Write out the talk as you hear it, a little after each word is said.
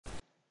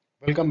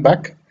Welcome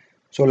back.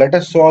 So let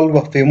us solve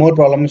a few more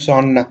problems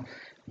on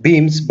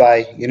beams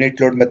by unit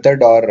load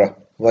method or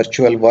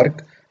virtual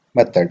work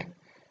method.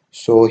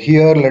 So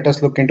here let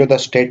us look into the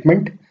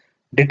statement.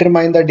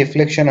 Determine the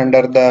deflection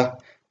under the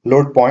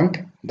load point,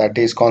 that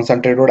is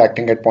concentrated load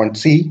acting at point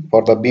C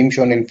for the beam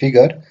shown in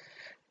figure.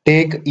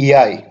 Take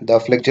EI, the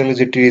flexural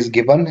rigidity is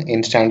given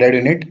in standard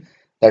unit,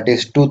 that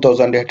is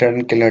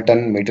 2800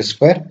 kilonewton meter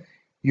square.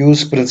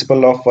 Use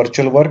principle of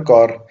virtual work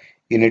or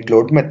unit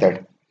load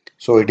method.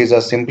 So it is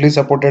a simply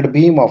supported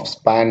beam of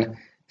span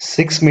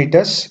 6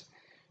 meters.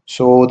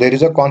 So there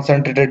is a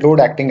concentrated load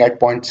acting at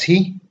point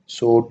C.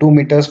 So 2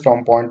 meters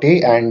from point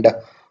A and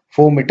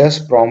 4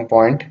 meters from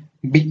point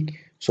B.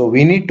 So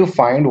we need to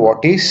find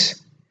what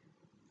is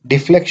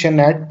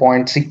deflection at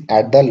point C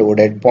at the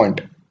loaded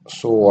point.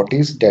 So what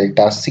is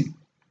delta C?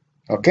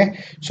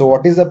 Okay, so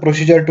what is the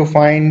procedure to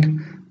find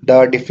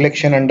the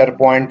deflection under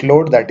point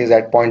load, that is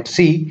at point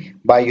C,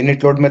 by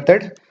unit load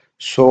method?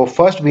 So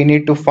first we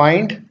need to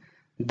find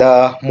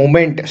the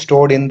moment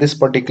stored in this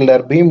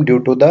particular beam due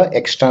to the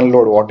external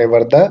load,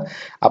 whatever the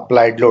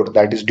applied load,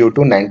 that is due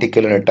to 90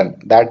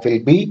 kilonewton, that will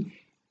be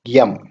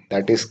M,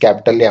 that is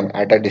capital M,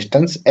 at a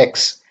distance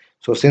x.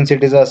 So since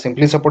it is a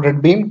simply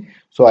supported beam,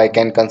 so I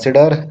can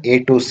consider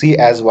A to C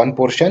as one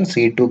portion,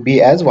 C to B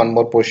as one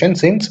more portion,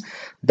 since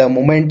the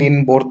moment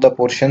in both the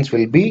portions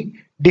will be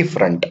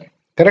different.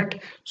 Correct?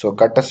 So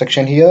cut a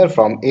section here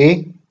from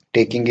A,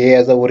 taking A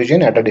as the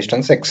origin at a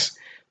distance x.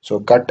 So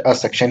cut a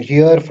section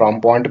here from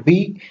point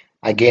B,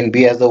 again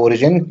B as the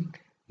origin,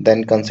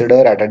 then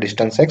consider at a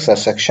distance x a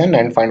section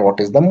and find what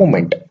is the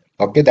moment.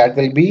 Okay, that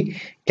will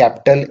be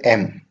capital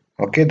M.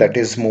 Okay, that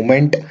is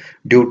moment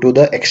due to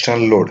the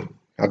external load.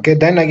 Okay,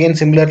 then again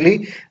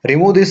similarly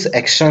remove this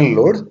external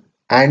load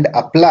and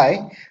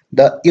apply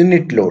the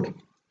unit load.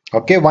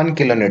 Okay, 1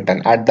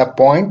 kilonewton at the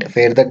point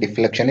where the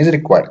deflection is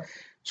required.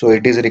 So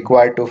it is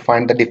required to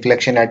find the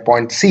deflection at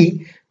point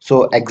C.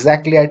 So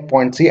exactly at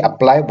point C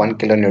apply 1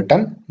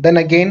 kilonewton. Then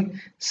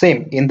again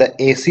same in the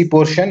AC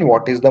portion,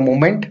 what is the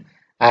moment,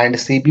 and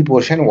CB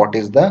portion, what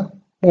is the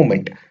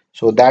moment.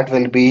 So that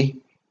will be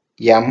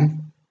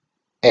M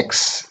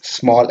x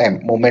small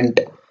m, moment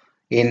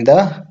in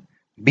the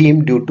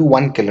beam due to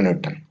 1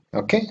 kilonewton.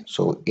 Okay,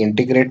 so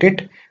integrate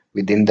it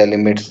within the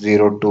limits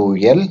 0 to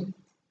L,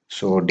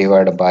 so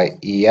divide by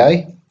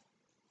EI,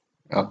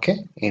 okay,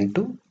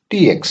 into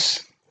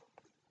dx.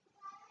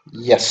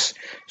 Yes,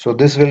 so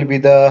this will be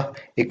the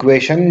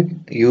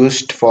equation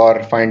used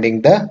for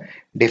finding the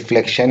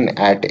deflection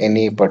at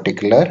any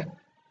particular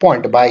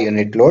point by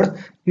unit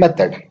load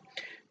method.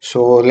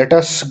 So let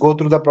us go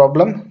through the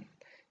problem.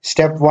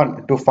 Step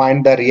 1, to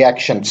find the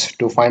reactions,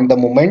 to find the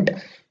moment.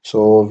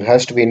 So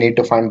first we need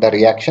to find the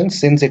reactions.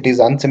 Since it is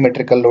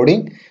unsymmetrical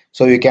loading,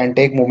 so you can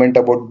take moment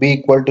about B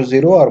equal to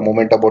 0 or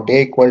moment about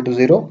A equal to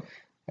 0.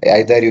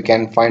 Either you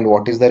can find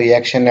what is the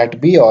reaction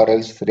at B or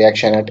else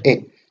reaction at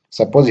A.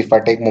 Suppose if I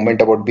take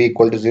moment about B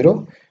equal to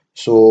 0,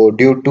 so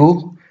due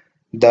to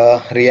the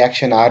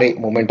reaction RA,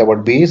 moment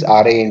about B is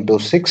RA into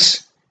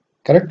 6,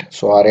 correct?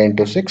 So RA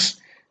into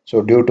 6.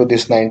 So due to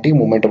this 90,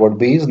 moment about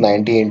B is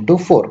 90 into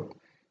 4.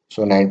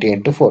 So 90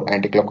 into 4,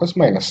 anticlockwise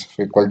minus.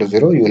 So equal to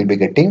 0, you will be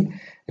getting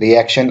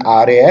reaction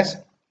RA as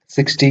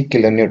 60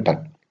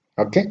 kilonewton.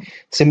 Okay.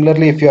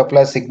 Similarly, if you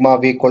apply sigma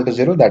V equal to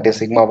 0, that is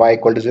sigma Y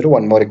equal to 0,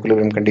 one more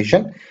equilibrium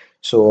condition.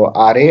 So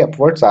RA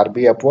upwards,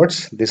 RB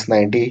upwards, this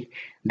 90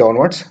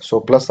 downwards. So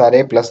plus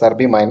RA plus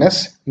RB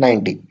minus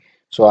 90.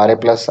 So RA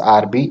plus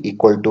RB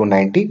equal to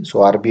 90.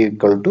 So RB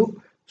equal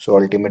to, so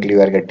ultimately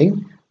you are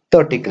getting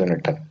 30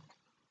 kilonewton.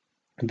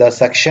 The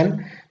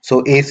section,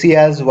 so AC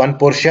as one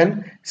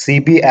portion,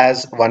 CB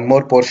as one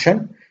more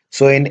portion.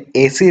 So in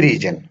AC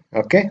region,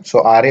 okay,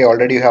 so RA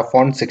already you have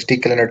found 60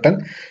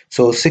 kilonewton,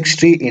 so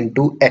 60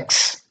 into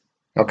X,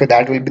 okay,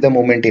 that will be the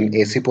moment in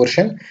AC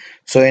portion.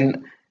 So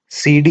in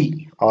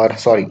CD, or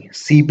sorry,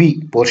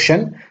 CB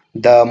portion,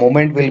 the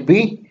moment will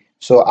be,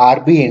 so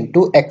RB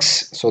into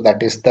X, so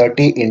that is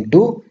 30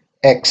 into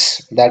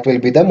X, that will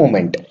be the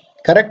moment,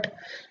 correct?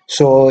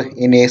 So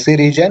in AC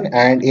region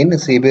and in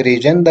CB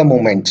region, the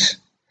moments.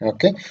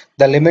 Okay,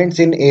 the limits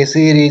in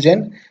AC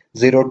region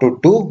 0 to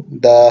 2,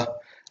 the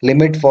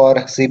limit for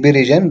CB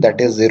region, that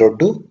is 0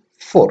 to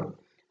 4.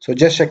 So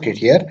just check it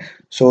here.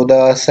 So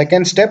the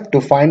second step,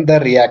 to find the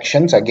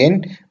reactions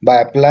again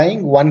by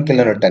applying 1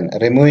 kilonewton,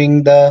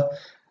 removing the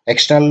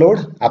external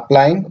load,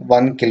 applying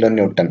 1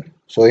 kilonewton.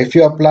 So if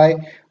you apply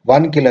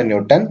 1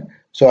 kilonewton,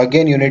 so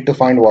again you need to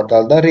find what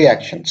are the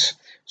reactions.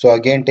 So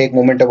again take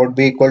moment about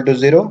B equal to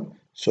 0.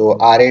 So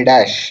RA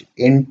dash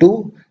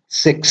into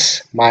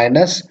 6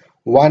 minus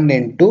 1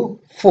 into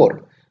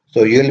 4.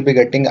 So you will be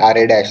getting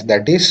RA dash,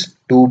 that is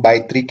 2 by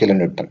 3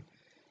 kilonewton.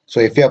 So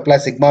if you apply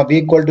sigma V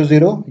equal to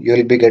 0, you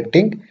will be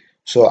getting,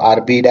 so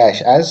RB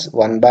dash as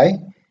 1 by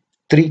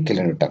 3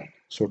 kilonewton.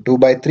 So 2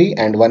 by 3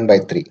 and 1 by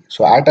 3.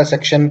 So at a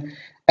section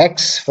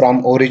X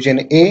from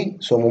origin A,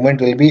 so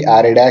moment will be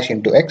RA dash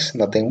into X,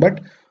 nothing but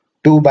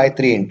 2 by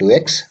 3 into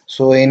X.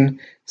 So in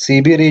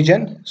CB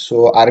region,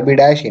 so RB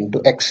dash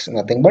into X,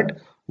 nothing but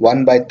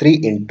 1 by 3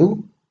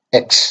 into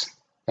X.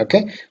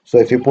 Okay, so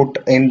if you put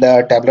in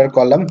the tabular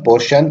column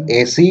portion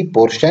AC,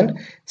 portion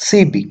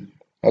CB.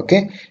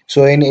 Okay,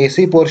 so in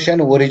AC portion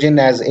origin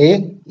as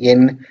A,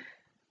 in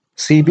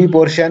CB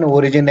portion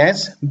origin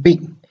as B.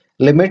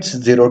 Limits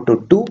 0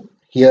 to 2.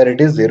 Here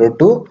it is 0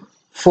 to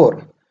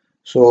 4.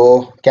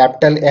 So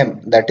capital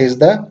M, that is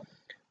the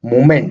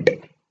moment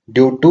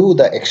due to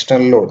the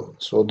external load.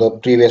 So the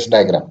previous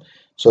diagram.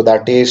 So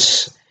that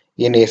is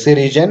in AC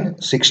region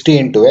 60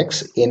 into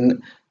X, in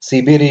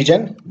CB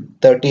region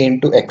 30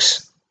 into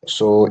X.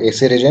 So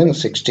AC region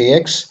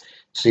 60X,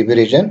 CB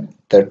region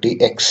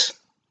 30X.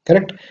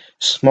 Correct.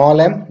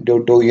 Small m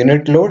due to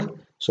unit load.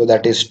 So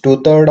that is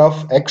 2/3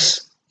 of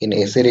X in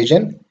AC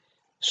region.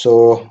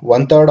 So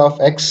 1/3 of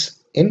X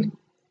in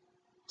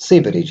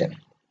CB region.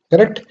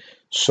 Correct.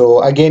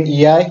 So again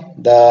EI,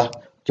 the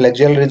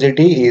flexural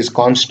rigidity is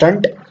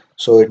constant.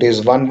 So it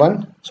is 1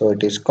 1. So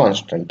it is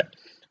constant.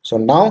 So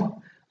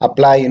now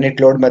apply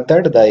unit load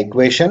method. The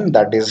equation,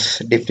 that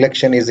is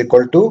deflection is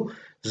equal to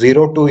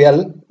 0 to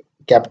L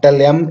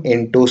capital M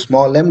into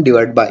small m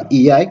divided by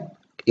EI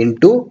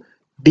into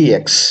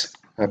dx.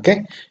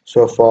 Okay.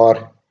 So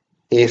for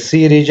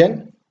AC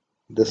region,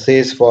 this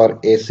is for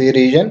AC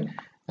region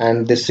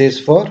and this is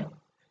for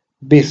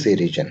BC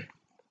region.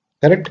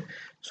 Correct.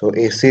 So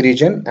AC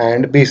region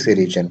and BC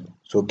region.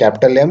 So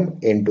capital M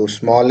into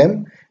small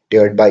m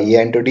divided by E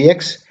into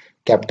dx,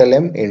 capital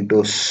M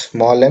into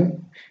small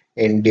m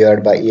in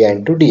divided by E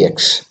into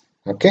dx.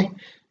 Okay.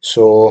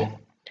 So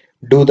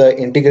do the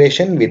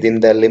integration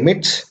within the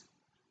limits,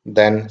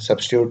 then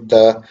substitute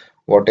the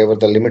whatever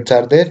the limits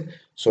are there.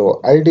 So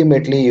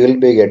ultimately you will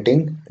be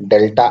getting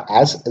delta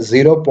as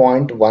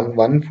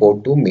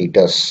 0.1142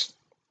 meters.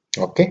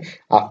 Okay,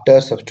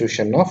 after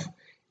substitution of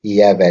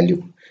EI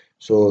value.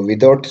 So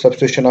without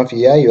substitution of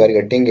EI, you are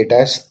getting it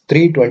as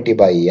 320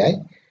 by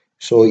EI.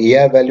 So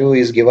EI value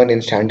is given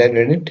in standard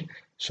unit.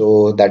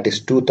 So that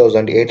is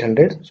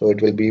 2800. So it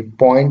will be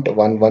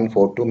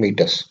 0.1142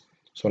 meters.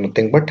 So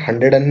nothing but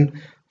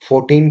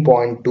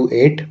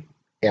 114.28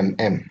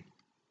 mm.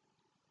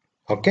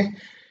 Okay,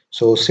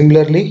 so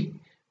similarly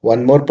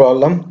one more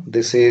problem.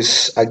 This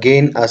is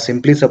again a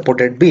simply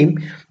supported beam,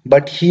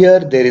 but here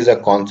there is a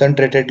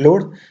concentrated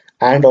load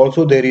and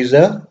also there is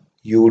a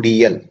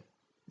UDL.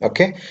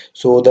 Okay,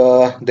 so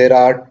there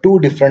are two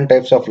different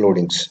types of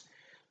loadings.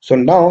 So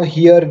now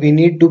here we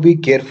need to be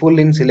careful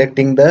in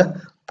selecting the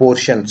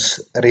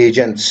portions,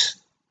 regions.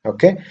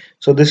 Okay,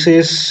 so this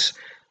is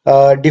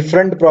a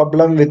different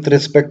problem with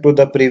respect to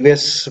the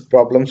previous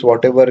problems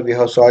whatever we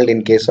have solved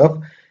in case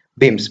of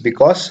beams,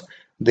 because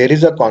there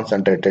is a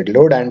concentrated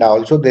load and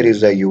also there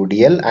is a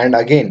UDL. And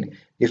again,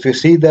 if you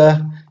see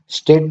the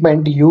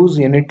statement, use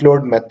unit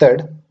load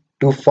method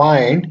to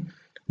find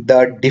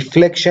the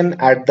deflection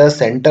at the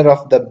center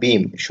of the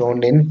beam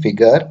shown in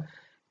figure.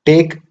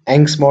 Take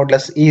Young's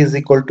modulus E is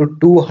equal to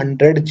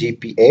 200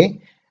 GPa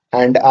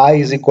and I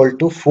is equal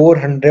to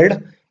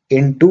 400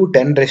 into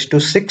 10 raised to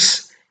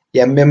 6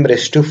 mm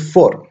raised to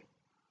 4.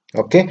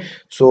 Okay,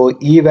 so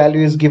E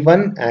value is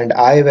given and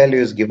I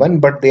value is given,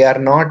 but they are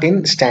not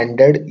in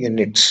standard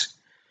units.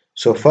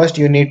 So first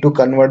you need to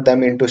convert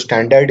them into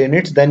standard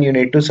units, then you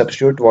need to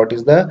substitute what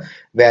is the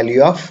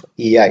value of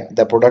EI,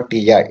 the product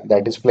EI,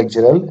 that is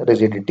flexural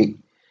rigidity.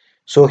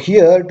 So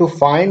here to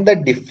find the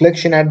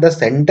deflection at the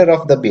center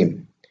of the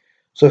beam.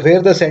 So here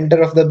the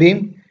center of the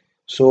beam.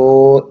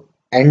 So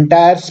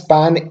entire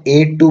span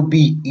A to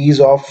B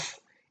is of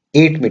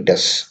 8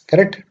 meters,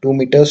 correct? 2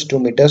 meters, 2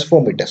 meters,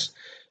 4 meters.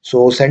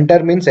 So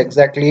center means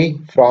exactly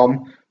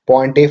from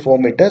point A 4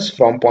 meters,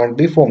 from point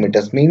B 4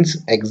 meters, means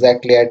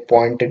exactly at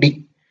point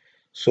D.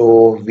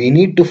 So we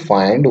need to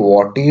find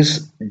what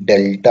is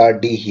delta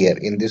D here.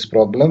 In this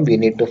problem, we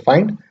need to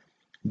find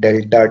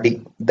delta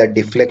D, the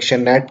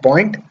deflection at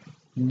point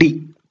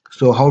D.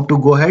 So how to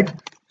go ahead?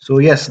 So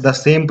yes, the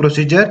same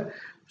procedure.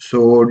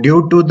 So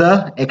due to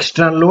the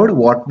external load,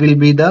 what will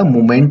be the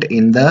moment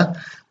in the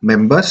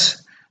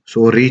members?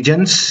 So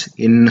regions,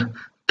 in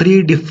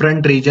three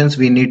different regions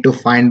we need to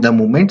find the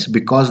moments,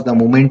 because the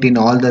moment in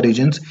all the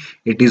regions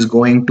it is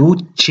going to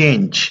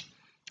change.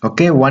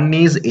 Okay, one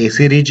is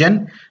AC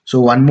region, so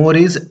one more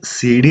is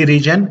CD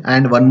region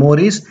and one more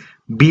is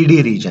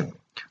BD region.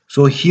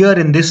 So here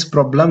in this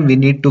problem we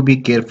need to be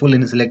careful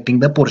in selecting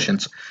the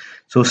portions.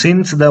 So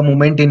since the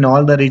moment in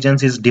all the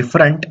regions is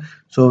different,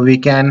 so we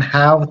can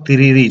have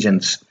three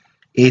regions: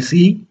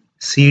 AC,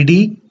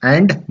 CD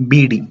and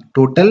BD,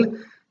 total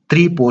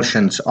three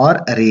portions or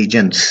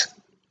regions.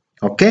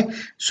 Okay,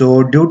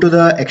 so due to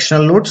the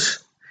external loads,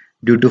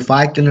 due to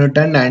 5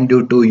 kilonewton and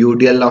due to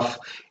UDL of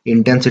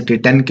intensity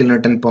 10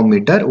 kilonewton per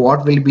meter,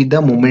 what will be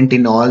the moment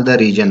in all the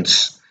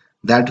regions?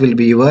 That will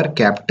be your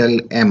capital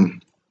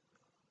M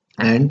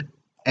and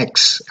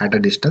X at a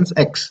distance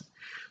X.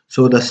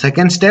 So the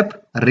second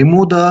step,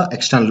 remove the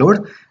external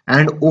load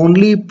and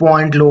only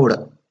point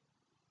load,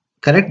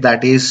 correct,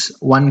 that is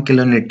 1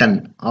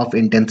 kilonewton of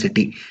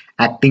intensity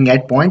acting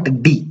at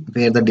point D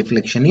where the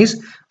deflection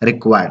is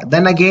required.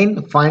 Then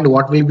again find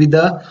what will be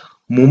the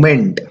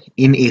moment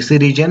in AC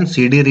region,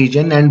 CD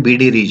region and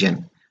BD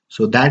region.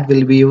 So that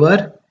will be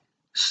your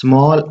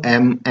small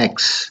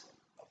mx.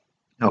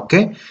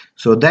 Okay,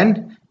 so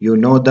then you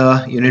know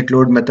the unit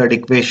load method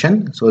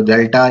equation. So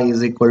delta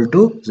is equal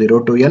to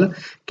 0 to L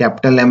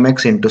capital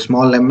Mx into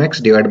small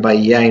mx divided by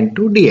I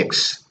into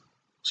dx.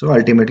 So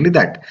ultimately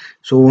that.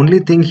 So only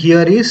thing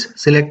here is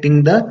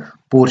selecting the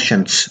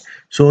portions.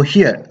 So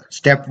here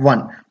step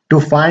 1 to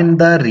find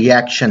the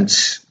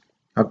reactions.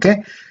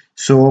 Okay,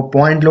 so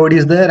point load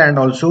is there and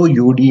also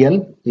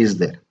UDL is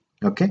there.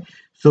 Okay,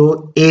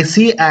 so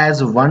AC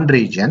as one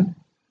region.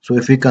 So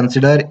if we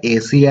consider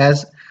AC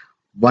as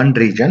one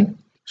region,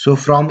 so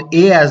from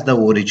A as the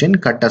origin,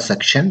 cut a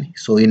section.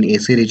 So in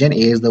AC region, A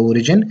is the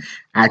origin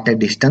at a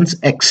distance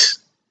x.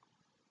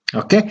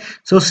 Okay,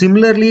 so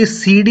similarly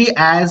CD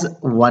as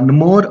one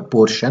more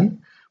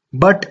portion,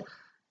 but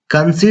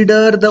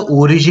consider the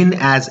origin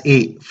as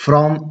A,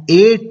 from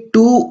A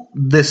to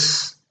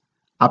this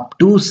up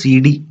to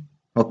CD.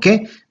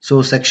 Okay,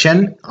 so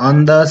section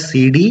on the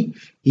CD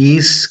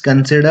is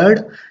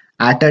considered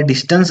at a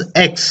distance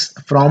x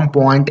from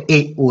point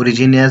A,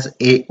 origin as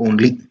A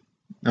only.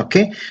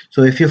 Okay,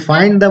 so if you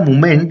find the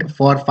moment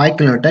for 5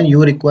 kN,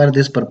 you require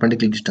this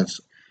perpendicular distance.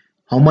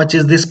 How much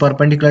is this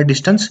perpendicular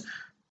distance?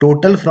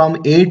 Total from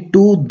A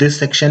to this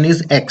section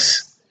is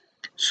x.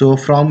 So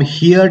from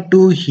here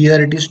to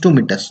here it is 2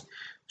 meters.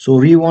 So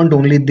we want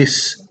only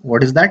this.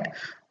 What is that?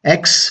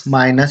 X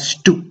minus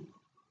 2.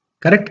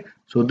 Correct?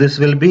 So this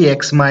will be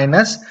x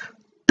minus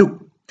 2.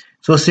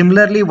 So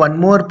similarly one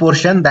more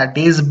portion, that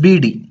is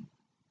BD.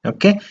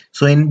 Okay,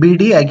 so in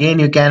BD again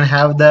you can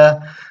have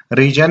the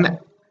region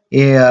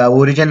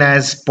origin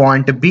as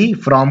point B,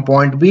 from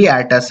point B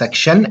at a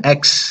section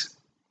x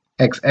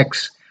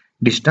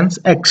distance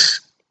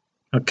x.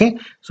 Okay,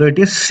 so it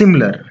is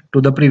similar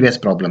to the previous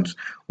problems.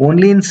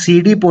 Only in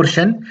CD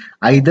portion,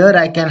 either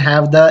I can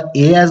have the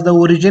A as the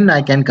origin,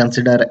 I can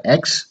consider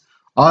x,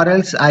 or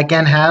else I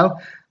can have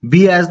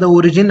B as the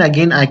origin,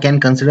 again I can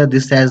consider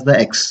this as the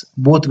x.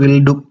 Both will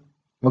do.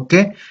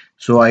 Okay,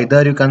 so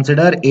either you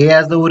consider A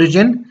as the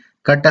origin,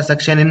 cut a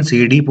section in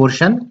CD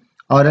portion,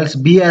 or else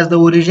B as the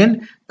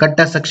origin, cut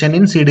a section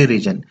in CD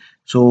region.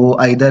 So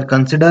either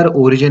consider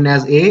origin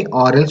as A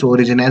or else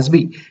origin as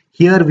B.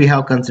 Here we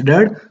have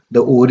considered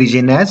the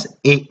origin as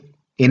A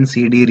in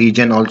CD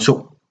region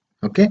also.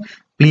 Okay,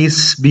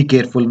 please be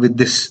careful with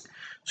this.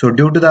 So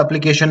due to the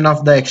application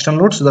of the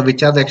external loads, so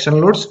which are the external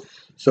loads?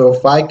 So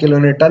 5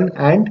 kilonewton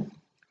and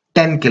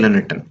 10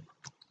 kilonewton.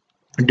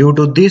 Due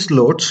to these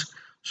loads,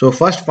 so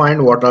first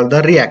find what are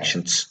the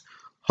reactions.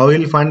 How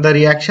will find the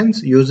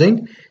reactions?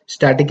 Using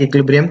static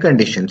equilibrium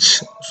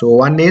conditions. So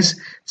one is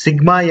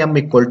sigma m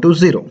equal to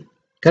 0.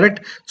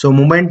 Correct. So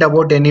moment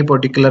about any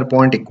particular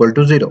point equal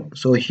to 0.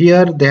 So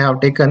here they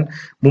have taken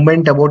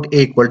moment about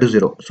A equal to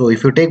 0. So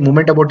if you take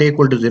moment about A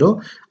equal to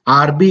 0,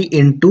 RB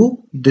into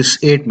this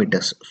 8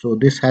 meters. So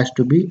this has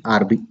to be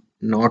RB,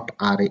 not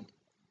RA.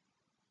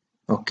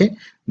 Okay,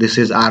 this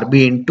is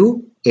RB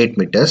into 8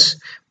 meters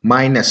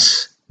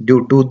minus,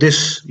 due to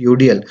this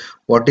UDL,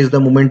 what is the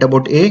moment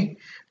about A?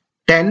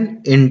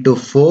 10 into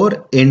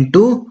 4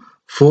 into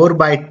 4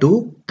 by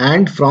 2,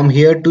 and from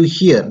here to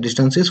here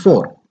distance is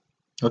 4.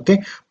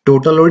 Okay,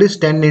 total load is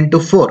 10 into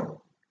 4,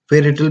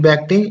 where it will be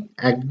acting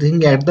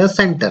at the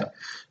center.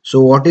 So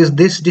what is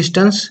this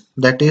distance?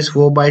 That is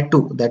 4 by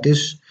 2, that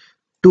is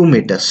 2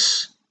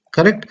 meters.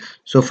 Correct.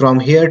 So from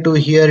here to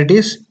here it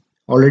is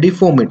already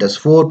 4 meters.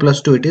 4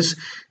 plus 2, it is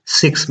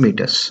 6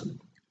 meters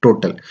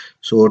total.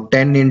 So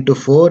 10 into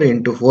 4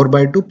 into 4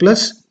 by 2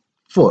 plus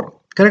 4.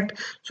 Correct.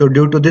 So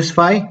due to this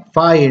 5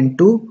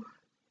 into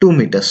 2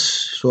 meters.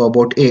 So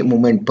about A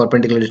moment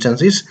perpendicular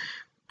distance is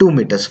 2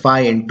 meters.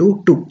 5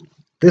 into 2.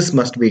 This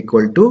must be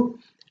equal to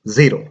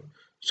 0.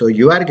 So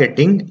you are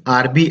getting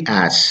RB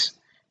as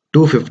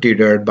 250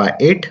 divided by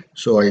 8.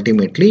 So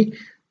ultimately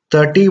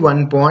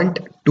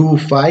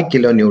 31.25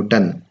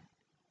 kilonewton.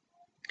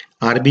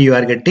 RB you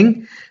are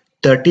getting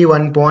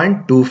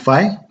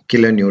 31.25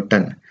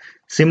 kilonewton.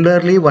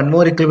 Similarly, one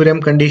more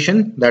equilibrium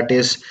condition, that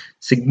is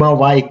sigma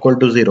y equal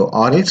to 0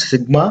 or else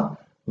sigma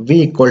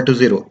v equal to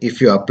 0. If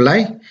you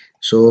apply,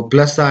 so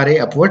plus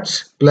RA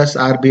upwards plus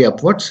RB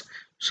upwards,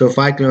 so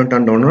 5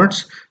 kilonewton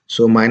downwards,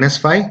 so minus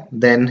 5,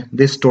 then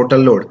this total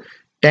load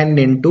 10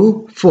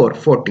 into 4,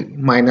 40,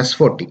 minus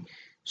 40.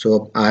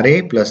 So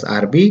RA plus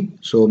RB,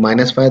 so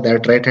minus 5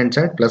 that right hand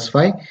side, plus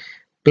 5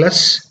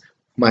 plus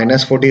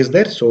minus 40 is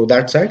there, so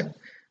that side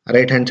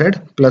right hand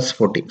side plus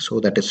 40,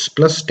 so that is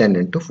plus 10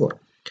 into 4.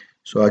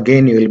 So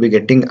again you will be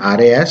getting RA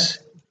as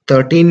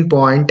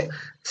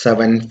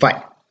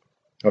 13.75.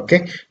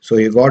 Okay, so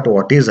you got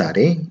what is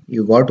RA,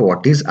 you got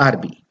what is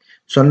RB.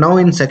 So now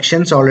in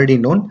sections already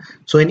known,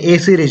 so in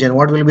AC region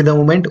what will be the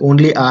moment?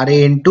 Only RA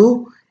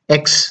into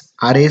X.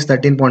 RA is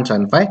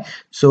 13.75,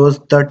 so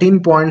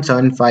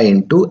 13.75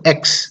 into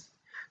X.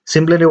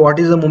 Similarly, what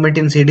is the moment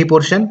in CD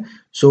portion?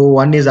 So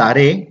one is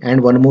RA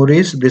and one more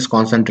is this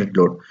concentrated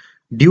load.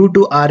 Due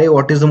to RA,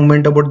 what is the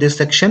moment about this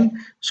section?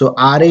 So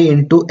RA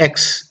into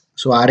X.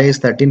 So RA is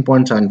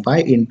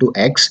 13.75 into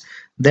X.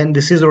 Then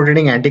this is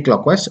rotating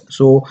anti-clockwise.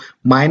 So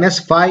minus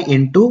 5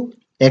 into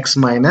X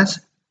minus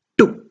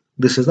 2.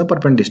 this is the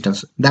perpendicular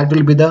distance. That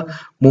will be the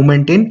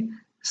moment in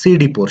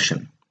CD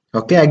portion.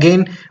 Okay,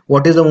 again,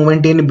 what is the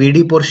moment in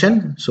BD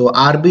portion? So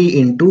RB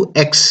into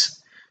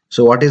X.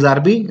 So what is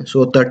RB?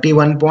 So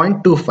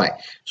 31.25.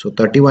 So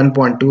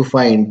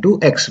 31.25 into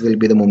X will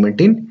be the moment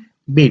in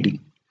BD.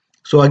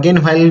 So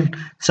again, while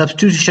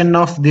substitution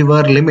of the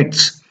were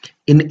limits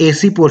in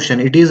AC portion,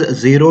 it is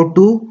 0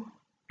 to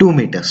 2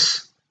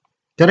 meters.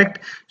 Correct.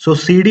 So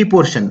CD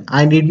portion,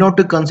 I need not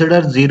to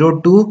consider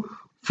 0 to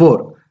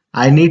 4.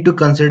 I need to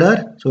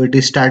consider, so it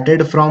is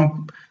started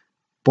from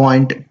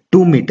point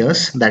 2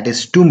 meters, that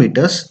is 2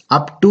 meters,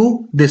 up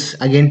to this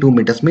again 2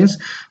 meters means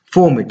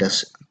 4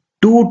 meters.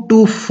 2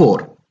 to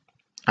 4.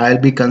 I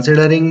will be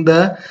considering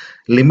the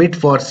limit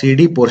for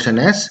CD portion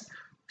as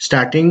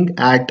starting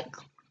at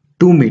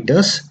 2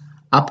 meters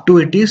up to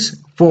it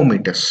is 4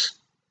 meters.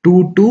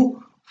 2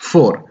 to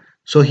 4.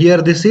 So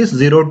here this is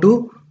 0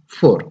 to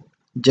 4.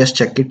 Just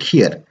check it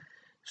here.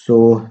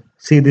 So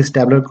see this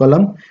tabular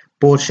column,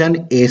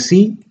 portion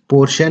AC,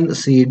 portion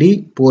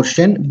CD,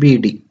 portion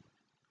BD.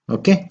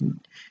 Okay.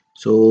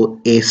 So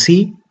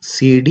AC,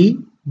 CD,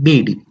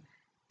 BD.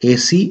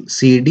 AC,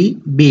 CD,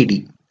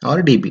 BD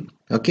or DB.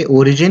 Okay,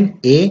 origin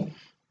A,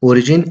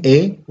 origin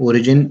A,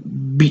 origin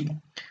B.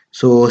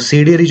 So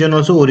CD region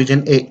also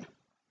origin A.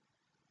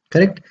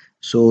 Correct.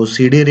 So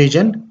CD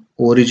region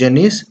origin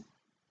is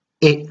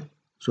A.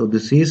 So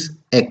this is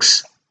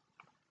X.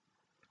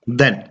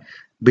 Then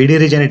BD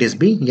region it is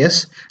B.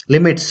 Yes.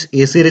 Limits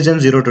AC region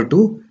 0 to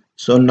 2.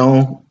 So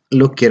now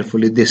look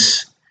carefully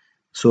this.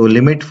 So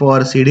limit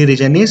for CD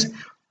region is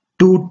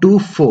 2 to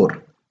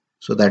 4.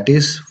 So that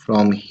is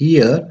from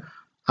here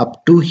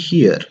up to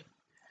here.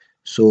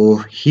 So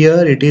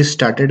here it is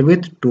started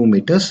with 2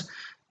 meters.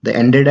 They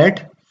ended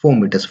at 4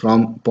 meters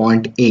from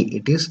point A.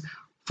 It is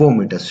 4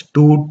 meters.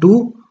 2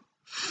 to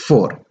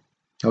 4.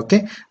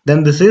 Okay.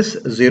 Then this is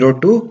 0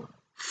 to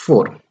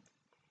 4.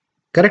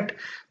 Correct.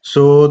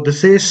 So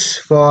this is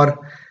for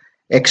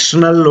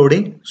external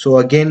loading. So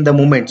again the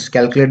moments,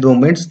 calculate the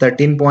moments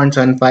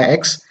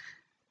 13.75x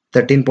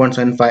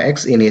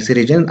 13.75x in AC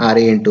region RA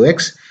into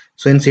X.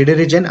 So in CD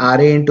region RA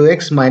into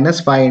X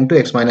minus 5 into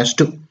X minus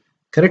 2.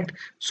 Correct.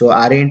 So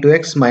RA into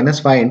X minus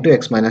 5 into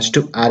X minus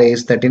 2. RA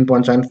is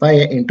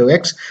 13.75 into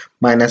X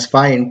minus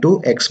 5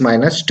 into X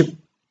minus 2.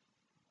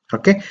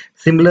 Okay.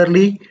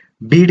 Similarly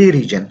BD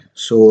region.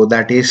 So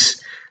that is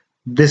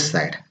this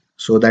side.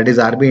 So that is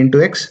RB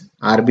into X.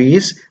 RB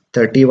is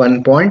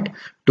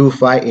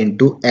 31.25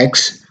 into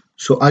X.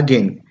 So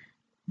again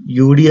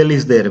UDL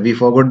is there. We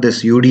forgot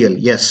this UDL.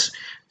 Yes.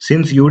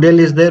 Since UDL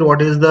is there,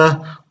 what is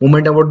the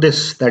moment about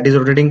this? That is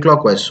rotating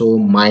clockwise. So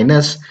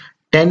minus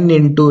 10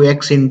 into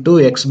X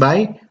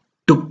by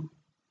 2.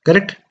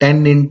 Correct?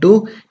 10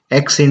 into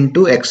X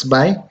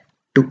by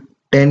 2.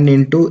 10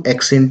 into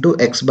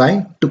X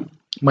by 2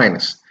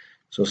 minus.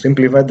 So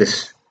simplify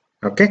this.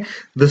 Okay.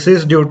 This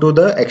is due to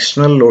the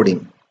external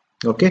loading.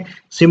 Okay.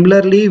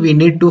 Similarly, we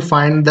need to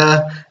find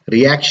the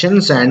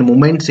reactions and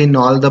moments in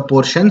all the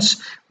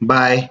portions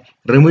by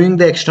removing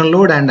the external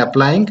load and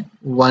applying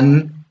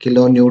 1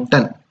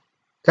 kilonewton.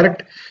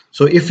 Correct.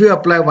 So if you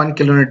apply 1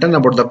 kilonewton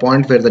about the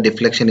point where the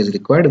deflection is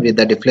required, where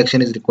the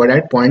deflection is required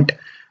at point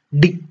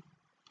D.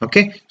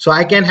 Okay. So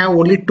I can have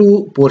only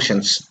two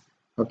portions.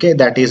 Okay.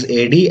 That is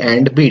AD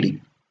and BD.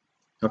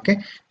 Okay.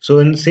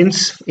 So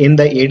since in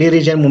the AD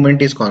region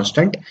moment is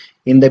constant,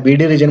 in the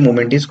BD region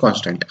moment is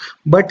constant.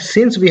 But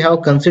since we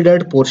have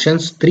considered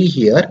portions 3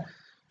 here,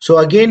 so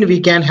again we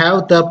can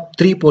have the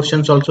 3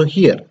 portions also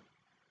here.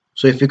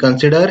 So if we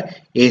consider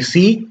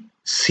AC,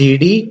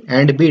 CD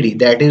and BD,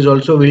 that is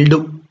also will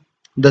do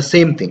the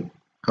same thing.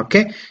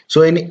 Okay.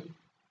 So in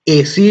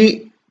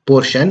AC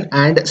portion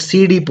and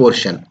CD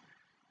portion,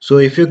 so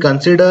if you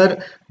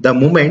consider the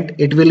moment,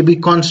 it will be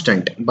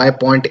constant by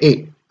point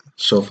A.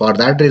 So for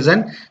that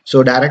reason,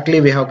 so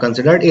directly we have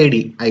considered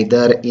AD,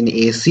 either in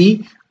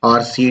AC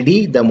or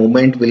CD the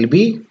moment will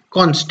be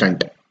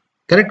constant.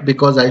 Correct.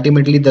 Because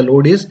ultimately the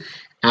load is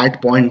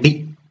at point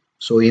D.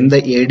 So in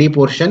the AD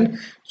portion,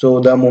 so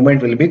the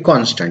moment will be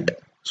constant.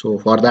 So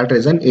for that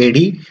reason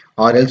AD,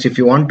 or else if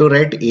you want to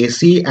write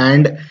AC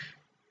and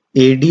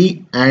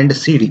AD and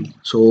CD,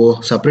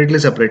 so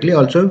separately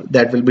also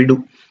that will be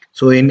do.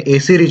 So in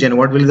AC region,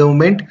 what will be the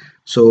moment?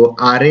 So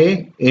RA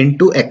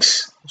into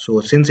X. So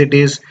since it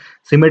is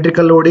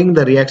symmetrical loading,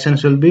 the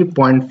reactions will be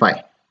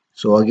 0.5.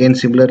 So again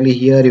similarly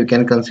here you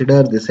can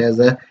consider this as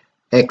a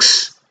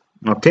X.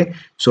 Okay.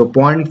 So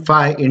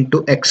 0.5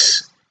 into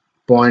X.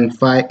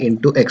 0.5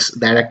 into X,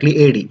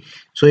 directly AD.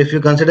 So if you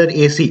consider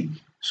AC,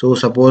 so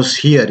suppose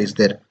here is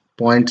there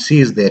point C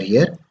is there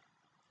here.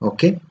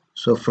 Okay.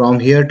 So from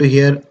here to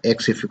here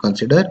X, if you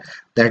consider,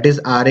 that is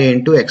RA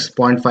into X,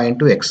 0.5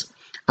 into X.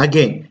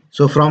 Again,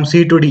 so from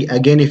C to D,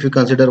 again if you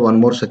consider one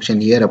more section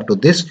here up to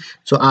this,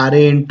 so RA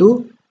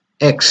into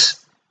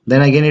X,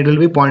 then again it will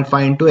be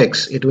 0.5 into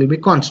X, it will be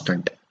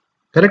constant.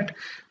 Correct.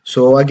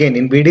 So again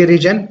in BD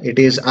region it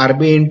is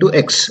RB into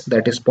X,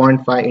 that is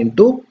 0.5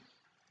 into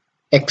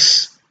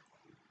X.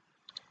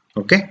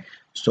 Okay.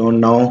 So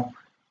now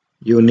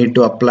you need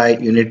to apply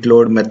unit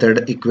load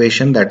method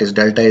equation, that is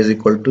delta is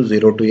equal to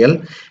 0 to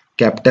L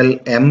capital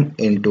M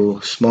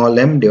into small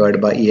m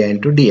divided by EI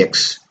into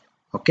dx.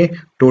 Okay,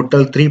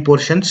 total three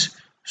portions.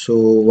 So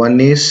one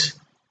is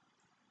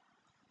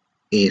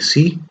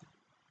AC,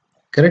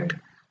 correct?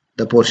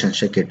 The portion,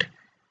 check it.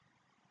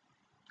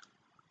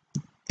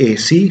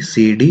 AC,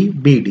 CD,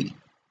 BD.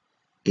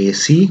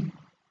 AC,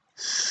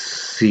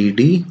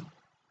 CD,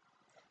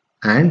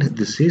 and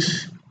this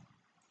is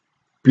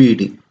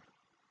BD.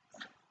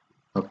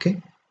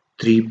 Okay,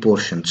 three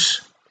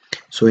portions.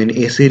 So in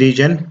AC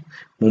region,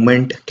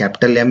 moment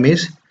capital M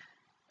is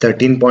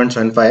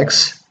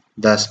 13.75x,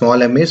 the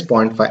small m is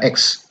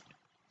 0.5x.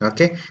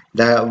 Okay,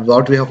 the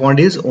what we have found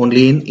is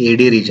only in AD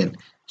region.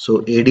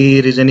 So AD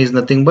region is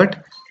nothing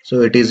but,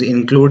 so it is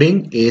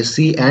including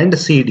AC and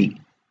CD,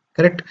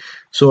 correct?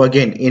 So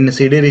again in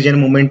CD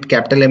region moment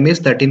capital M is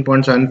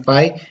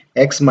 13.75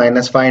 x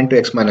minus 5 into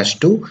x minus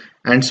 2,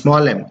 and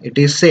small m it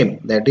is same,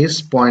 that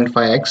is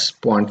 0.5x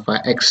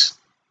 0.5x.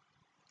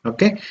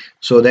 Okay,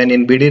 so then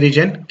in BD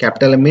region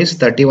capital M is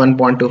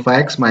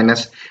 31.25x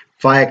minus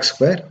 5x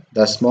square,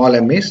 the small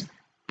m is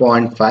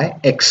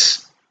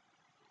 0.5x.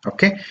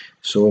 Okay,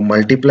 so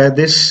multiply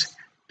this,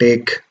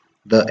 take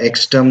the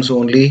x terms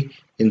only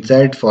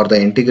inside for the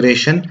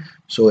integration,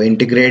 so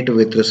integrate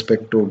with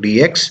respect to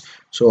dx.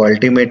 So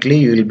ultimately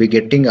you will be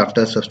getting,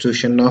 after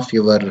substitution of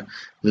your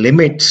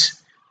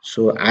limits,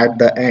 so at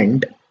the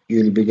end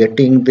you will be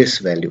getting this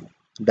value,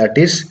 that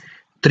is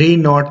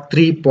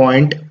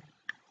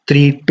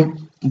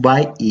 303.32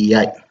 by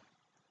EI.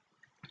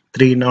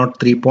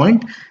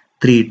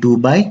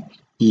 303.32 by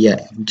EI.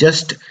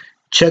 Just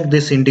check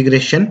this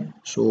integration,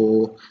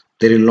 so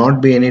there will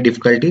not be any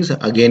difficulties.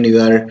 Again you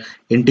are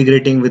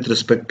integrating with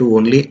respect to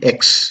only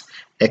x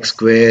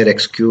square,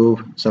 x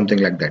cube, something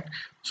like that.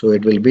 So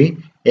it will be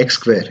x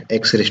square,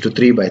 x raised to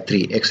 3 by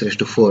 3, x raised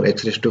to 4,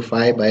 x raised to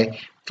 5 by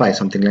 5,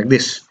 something like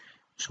this.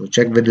 So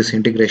check with this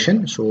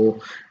integration.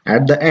 So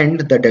at the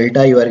end the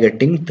delta you are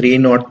getting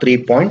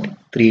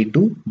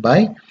 303.32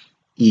 by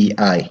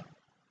EI.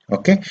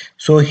 Okay,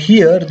 so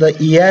here the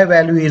EI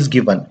value is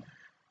given,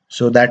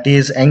 so that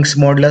is Young's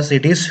modulus,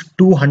 it is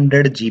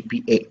 200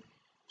 GPa.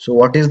 So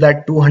what is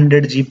that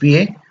 200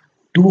 GPa?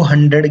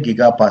 200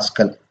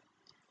 gigapascal.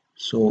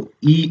 So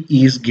E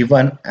is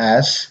given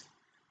as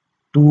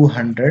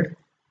 200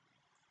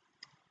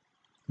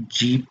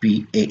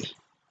 GPa.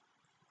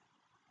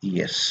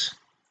 Yes.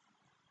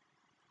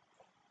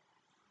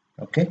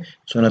 Okay,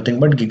 so nothing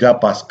but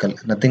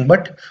gigapascal, nothing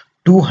but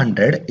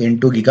 200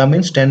 into giga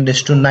means 10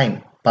 raised to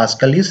 9,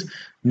 pascal is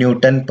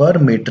Newton per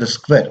meter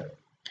square.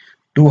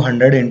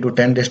 200 into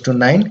 10 raised to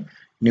 9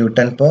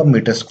 Newton per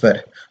meter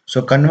square.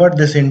 So convert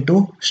this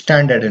into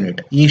standard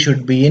unit. E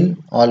should be in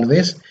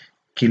always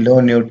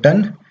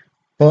kilonewton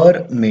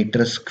per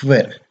meter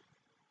square.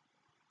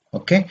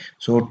 Okay,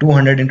 so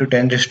 200 into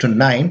 10 raised to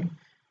 9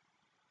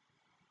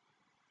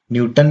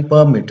 Newton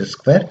per meter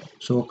square.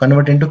 So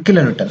convert into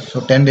kilonewton.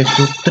 So 10 raised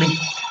to 3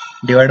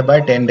 divided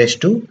by 10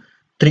 raised to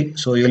 3.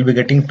 So you will be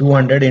getting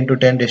 200 into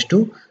 10 raised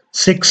to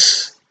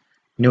 6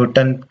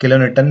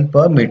 kilonewton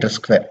per meter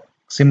square.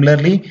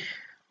 Similarly,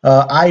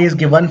 I is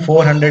given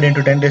 400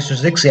 into 10 raised to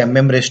 6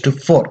 mm raised to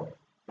 4.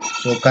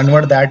 So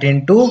convert that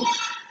into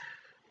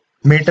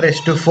meter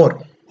raised to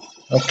 4.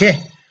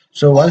 Okay,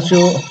 so once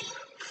you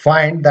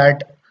find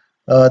that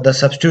the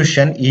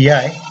substitution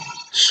EI,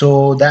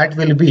 so that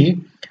will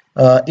be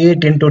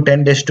 8 into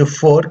 10 raised to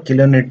 4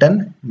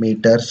 kilonewton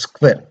meter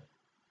square.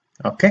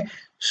 Okay,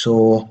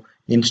 so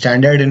in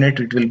standard unit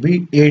it will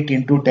be 8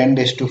 into 10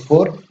 raised to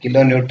 4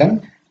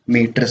 kilonewton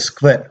meter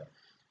square.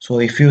 So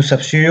if you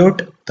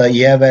substitute the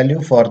EI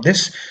value for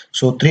this,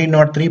 so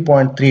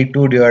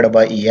 303.32 divided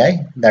by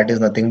EI, that is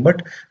nothing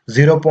but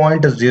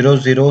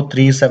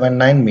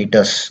 0.00379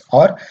 meters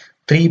or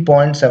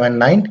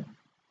 3.79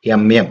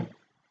 mm.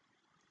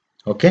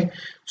 Okay,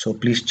 so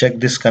please check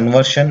this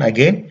conversion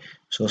again.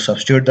 So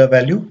substitute the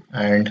value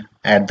and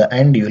at the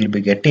end you will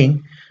be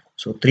getting,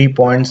 so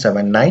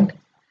 3.79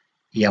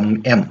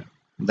 mm,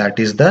 that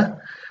is the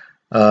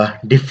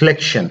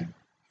deflection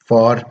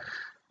for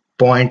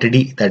point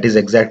D, that is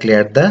exactly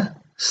at the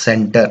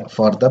center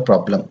for the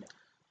problem.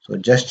 So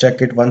just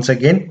check it once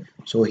again.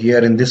 So here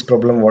in this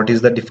problem, what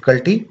is the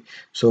difficulty?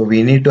 So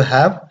we need to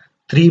have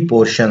three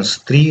portions,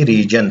 three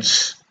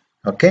regions.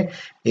 Okay,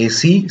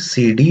 AC,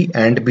 CD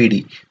and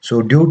BD.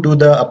 So due to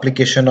the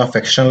application of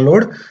external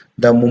load,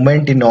 the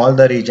moment in all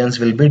the regions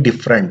will be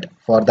different.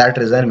 For that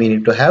reason, we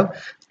need to have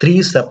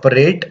three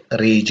separate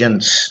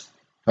regions.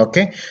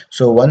 Okay,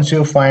 so once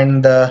you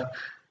find the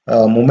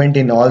moment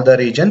in all the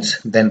regions,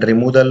 then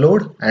remove the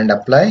load and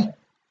apply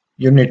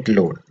unit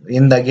load.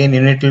 In the again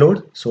unit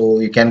load, so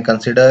you can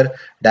consider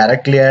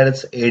directly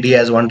as AD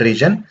as one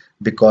region,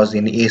 because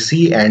in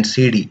AC and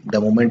CD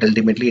the moment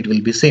ultimately it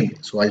will be same,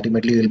 so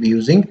ultimately you will be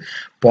using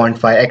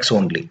 0.5x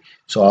only.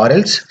 So or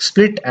else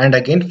split and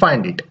again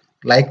find it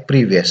like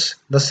previous,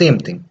 the same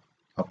thing.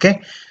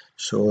 Okay,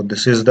 so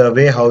this is the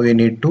way how you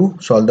need to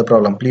solve the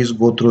problem. Please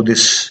go through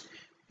this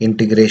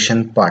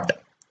integration part.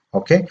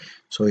 Okay,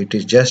 so it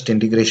is just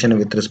integration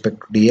with respect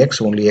to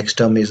dx, only x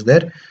term is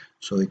there,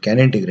 so you can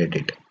integrate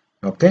it.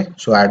 Okay,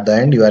 so at the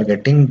end you are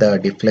getting the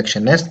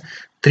deflection as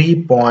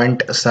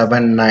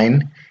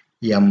 3.79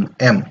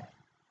 mm.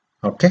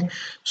 Okay,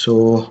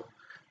 so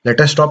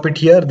let us stop it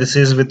here. This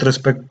is with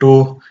respect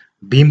to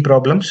beam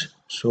problems.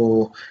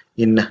 So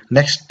in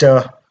next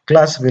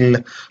class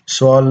we'll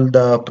solve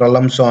the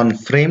problems on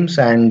frames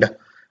and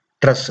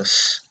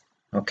trusses.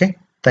 Okay,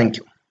 thank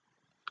you.